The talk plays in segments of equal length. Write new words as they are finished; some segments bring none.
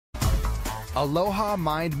Aloha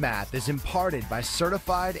Mind Math is imparted by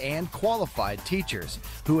certified and qualified teachers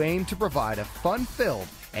who aim to provide a fun-filled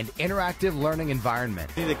and interactive learning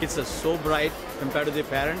environment. The kids are so bright compared to their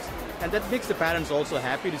parents, and that makes the parents also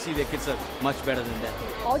happy to see their kids are much better than them.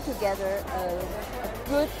 Altogether, a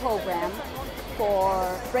good program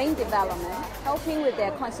for brain development, helping with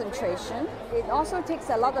their concentration. It also takes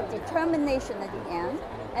a lot of determination at the end,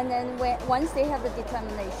 and then once they have the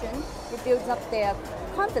determination, it builds up their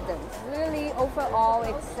confidence. Really, overall,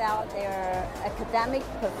 excel their academic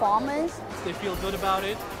performance. They feel good about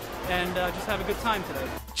it and just have a good time today.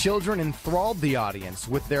 Children enthralled the audience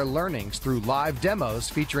with their learnings through live demos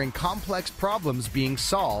featuring complex problems being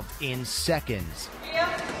solved in seconds.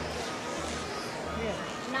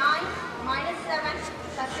 9 minus 7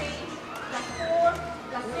 plus 8 plus 4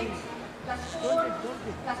 plus 6 plus 4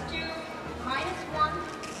 plus 2 minus 1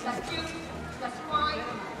 plus 2 plus 5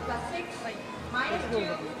 plus 6 minus 2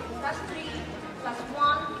 plus 3 plus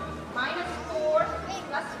 1 minus 4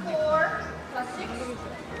 plus 4 plus 6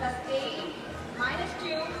 plus 8 minus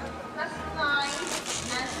 2 plus 9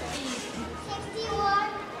 and 61.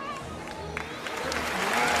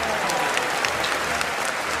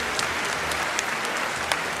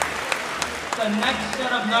 The next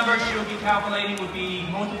set of numbers you'll be calculating would be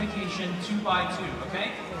multiplication 2 by 2,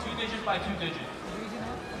 okay? 2 digits by 2 digits.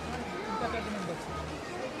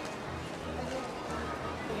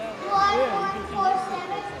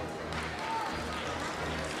 1.47.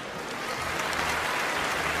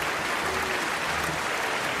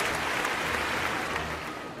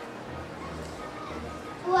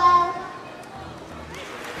 Well.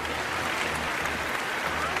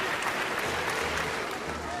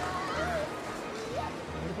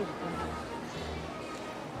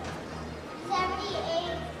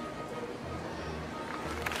 78.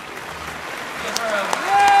 Give her a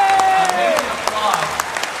big applause.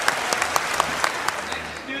 The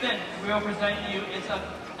next student we'll present you is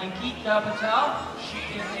Ankita Patel. She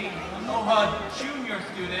is a Aloha junior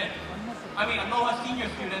student. Aloha senior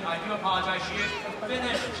student. I do apologize. She has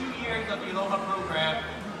finished 2 years of the Aloha program.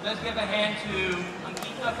 Let's give a hand to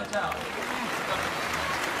Ankita Patel. The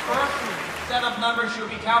first set of numbers she'll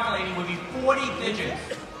be calculating will be 40 digits.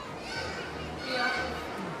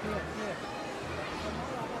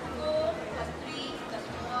 4 plus 3 plus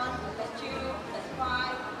 1 plus 2 plus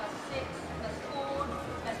 5 plus 6 plus 4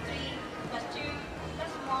 plus 3 plus 2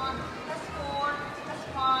 plus 1 plus 4 plus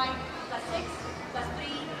 5 plus 6 plus 3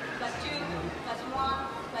 plus 2 plus 1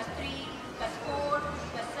 plus 3 plus 4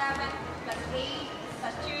 plus 7 plus 8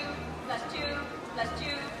 plus 2 plus 2 plus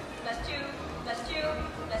 2 plus 2 plus 2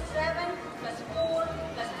 plus 7 plus 4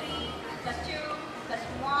 plus 3 plus 2 plus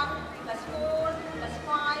 1 plus 4 plus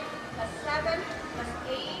 5 plus 7 plus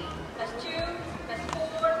 8 plus 2 plus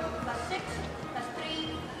 4 plus 6 plus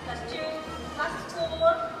 3 plus 2 plus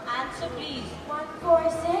 4. Answer please.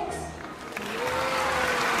 146.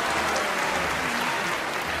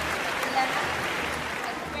 11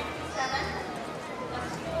 plus 27 plus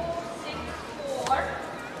 464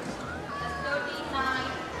 plus 39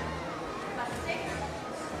 plus 6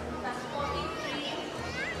 plus 43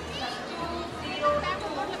 plus 202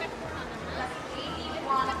 plus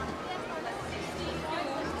 81 plus 62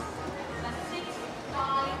 plus 659.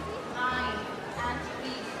 Answer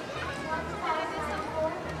please.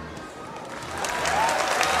 154.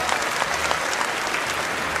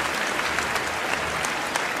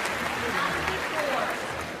 94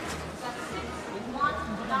 plus 619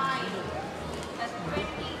 plus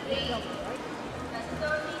 28 plus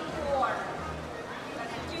 34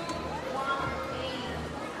 plus 218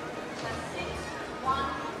 plus 619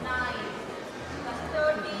 plus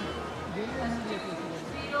 30 plus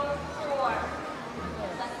 204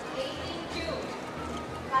 plus 82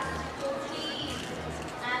 plus 14.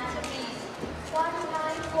 Answer please.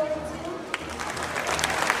 1942.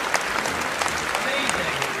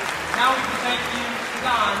 Amazing. Now we present you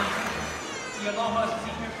Don, the Aloha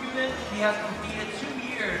senior student. He has completed 2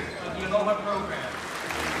 years of the Aloha program.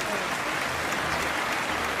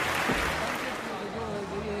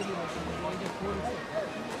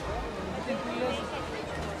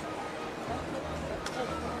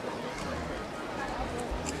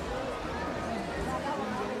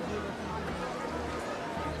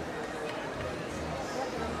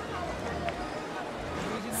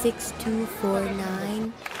 Six, 2, 4,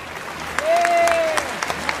 9.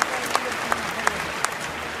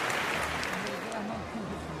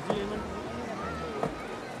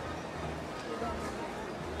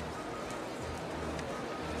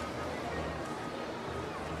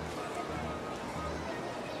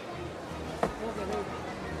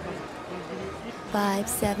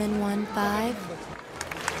 5715.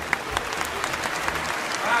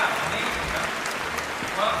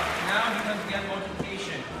 them get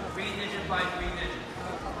multiplication, 3 digit by 3 digits.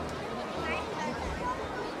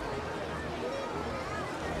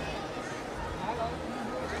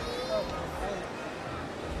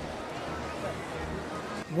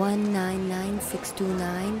 One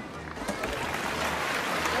 99629.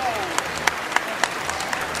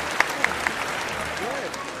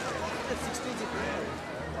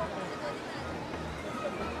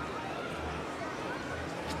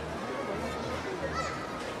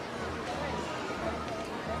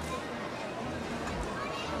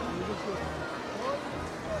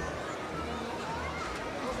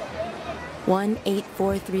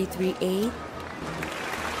 184338.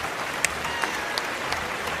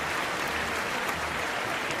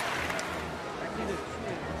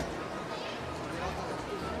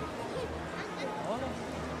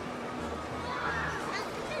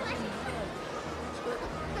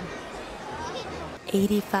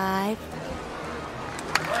 85.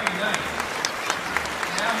 Very nice.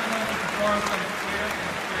 Now we're going to perform some squares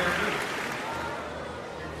and square roots.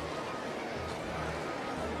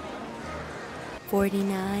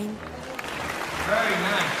 49. Very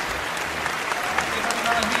nice. Give us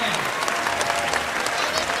another hand.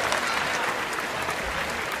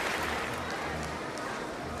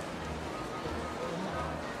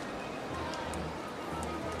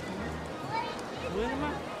 Where am I?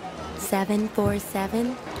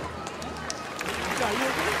 747.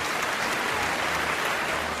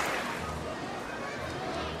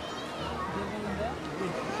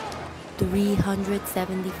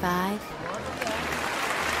 375.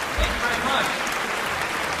 Thank you very much.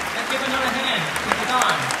 Let's give another hand. Keep it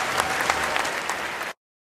on.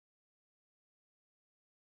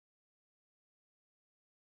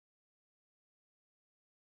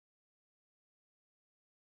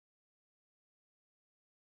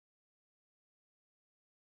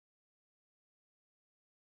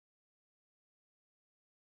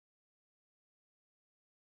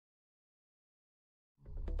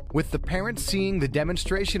 With the parents seeing the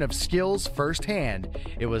demonstration of skills firsthand,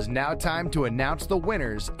 it was now time to announce the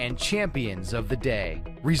winners and champions of the day.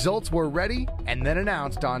 Results were ready and then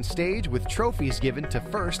announced on stage with trophies given to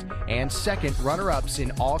first and second runner-ups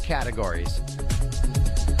in all categories.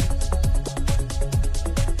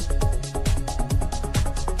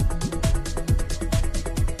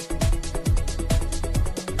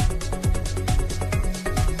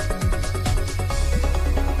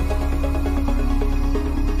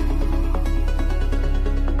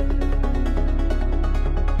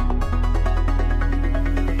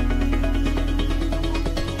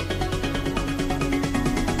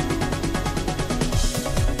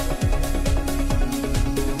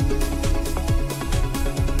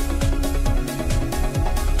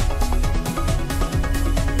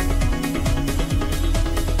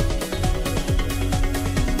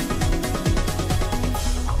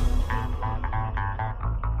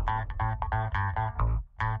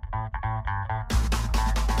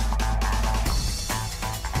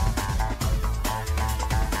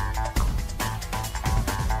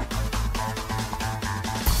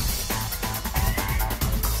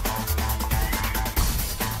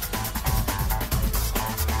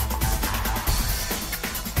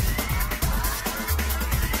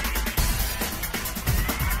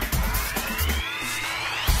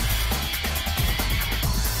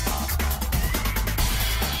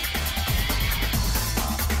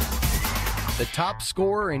 The top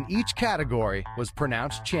scorer in each category was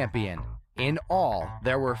pronounced champion. In all,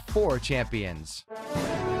 there were 4 champions.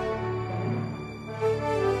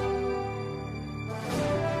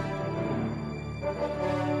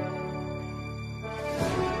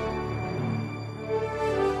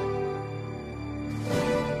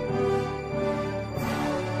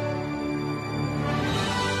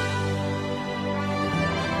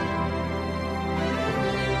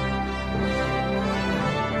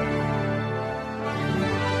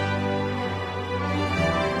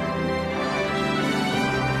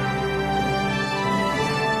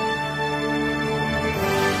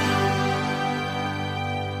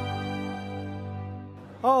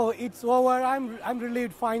 Oh, it's over. I'm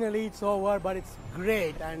relieved finally it's over, but it's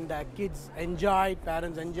great and kids enjoyed,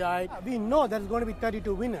 parents enjoyed. We know there's going to be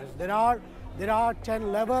 32 winners. There are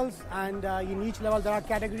 10 levels and in each level there are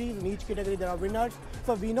categories. In each category there are winners.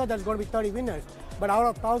 So we know there's going to be 30 winners. But out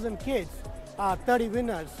of 1,000 kids, 30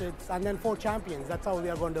 winners and then 4 champions. That's how we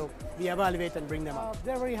are going to evaluate and bring them up.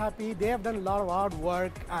 They're very happy. They have done a lot of hard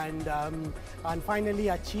work and finally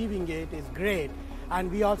achieving it is great. And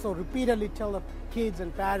we also repeatedly tell the kids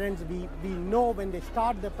and parents, we know when they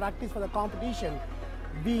start the practice for the competition,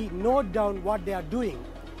 we note down what they are doing.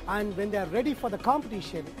 And when they are ready for the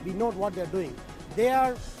competition, we note what they are doing. They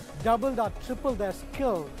are doubled or tripled their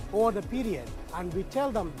skill over the period, and we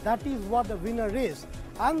tell them that is what the winner is.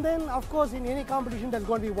 And then, of course, in any competition, there's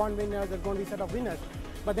going to be one winner, there's going to be a set of winners.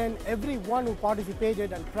 But then everyone who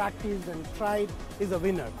participated and practiced and tried is a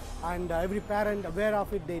winner. And every parent aware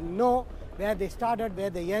of it, they know where they started,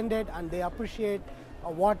 where they ended, and they appreciate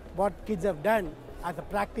what kids have done as a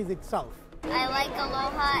practice itself. I like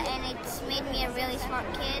Aloha, and it's made me a really smart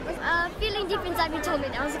kid. Feeling deep inside me told me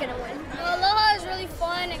that I was gonna win. Aloha is really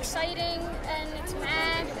fun, exciting, and it's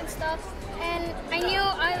math and stuff. And I knew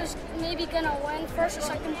I was maybe gonna win first or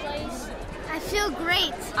second place. I feel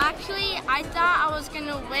great. Actually, I thought I was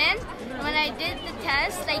gonna win. When I did the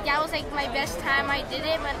test, that was my best time I did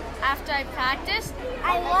it, but after I practiced.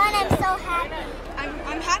 I won, I'm so happy.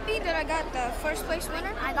 I'm happy that I got the first place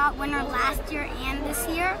winner. I got winner last year and this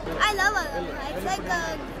year. I love Aloha. It's like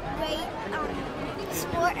a great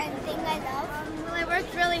sport and thing I love. Well, I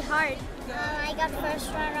worked really hard. I got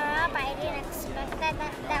first runner-up. I didn't expect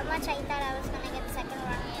that much. I thought I was going to get second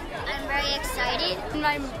runner-up. I'm very excited.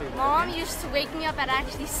 My mom used to wake me up at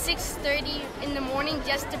actually 6:30 in the morning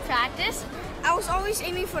just to practice. I was always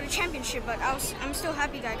aiming for the championship, but I'm still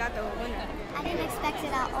happy that I got the winner. I didn't expect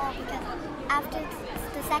it at all because after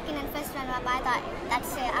the second and first runner-up, I thought,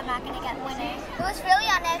 that's it, I'm not going to get winner. It was really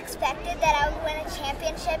unexpected that I would win a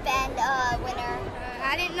championship and a winner.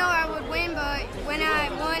 I didn't know I would win, but when I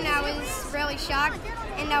won, I was really shocked,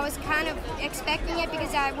 and I was kind of expecting it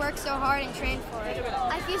because I worked so hard and trained for it.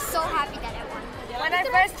 I feel so happy that I won. When I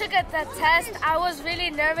first took the test, I was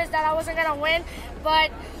really nervous that I wasn't going to win,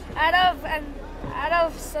 but out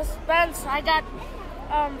of suspense, I got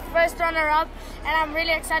first runner-up, and I'm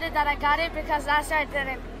really excited that I got it because last year I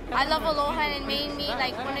didn't. I love Aloha, and it made me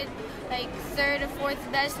wanted third or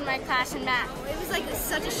fourth best in my class in math. It was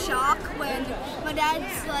such a shock when my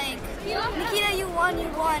dad's like, Nikita, you won,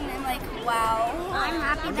 and wow. I'm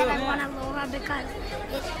happy that I won Aloha because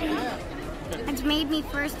it's made me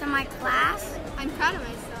first in my class. I'm proud of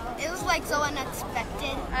myself. It was so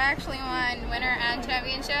unexpected. I actually won winner and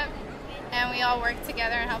championship, and we all worked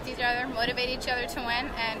together and helped each other, motivate each other to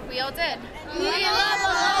win, and we all did. We love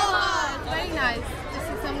Aloha! Very nice to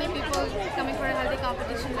see so many people coming for a healthy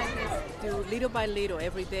competition like this. Little by little,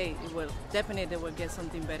 every day, they will get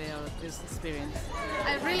something better out of this experience.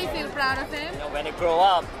 I really feel proud of him. When they grow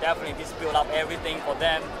up, definitely this build up everything for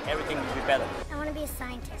them. Everything will be better. I want to be a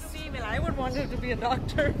scientist. Well, I would want her to be a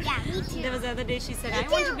doctor. Yeah, me too. There was the other day she said, I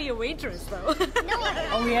want to be a waitress though.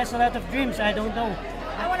 Oh, he has a lot of dreams, I don't know.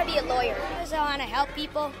 I want to be a lawyer because I want to help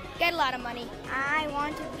people, get a lot of money. I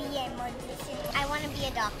want to be a magician. I want to be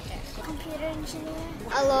a doctor. Computer engineer.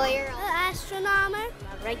 A lawyer. An astronomer.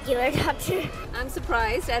 A regular doctor. I'm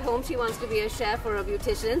surprised. At home she wants to be a chef or a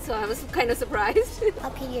beautician, so I was kind of surprised. A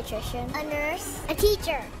pediatrician. A nurse. A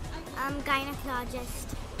teacher.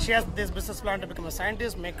 Gynecologist. She has this business plan to become a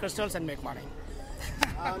scientist, make crystals, and make money.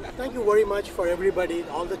 Thank you very much for everybody,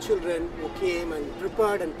 all the children who came and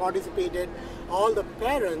prepared and participated, all the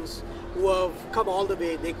parents who have come all the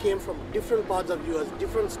way. They came from different parts of US,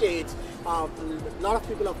 different states. A lot of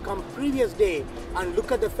people have come previous day and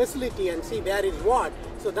look at the facility and see where is what.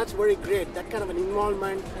 So that's very great. That kind of an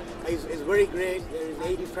involvement is very great. There is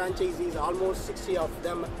 80 franchisees, almost 60 of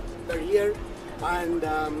them per year, and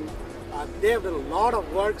they have done a lot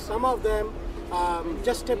of work. Some of them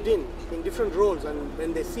just stepped in different roles, and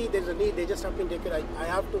when they see there's a need, they just have to take it. I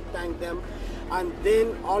have to thank them. And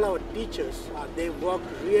then all our teachers, they worked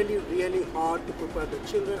really, really hard to prepare the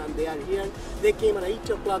children, and they are here. They came at 8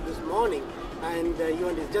 o'clock this morning, and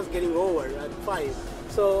event is just getting over at 5.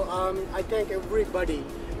 So I thank everybody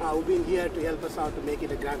who's been here to help us out to make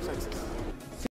it a grand success.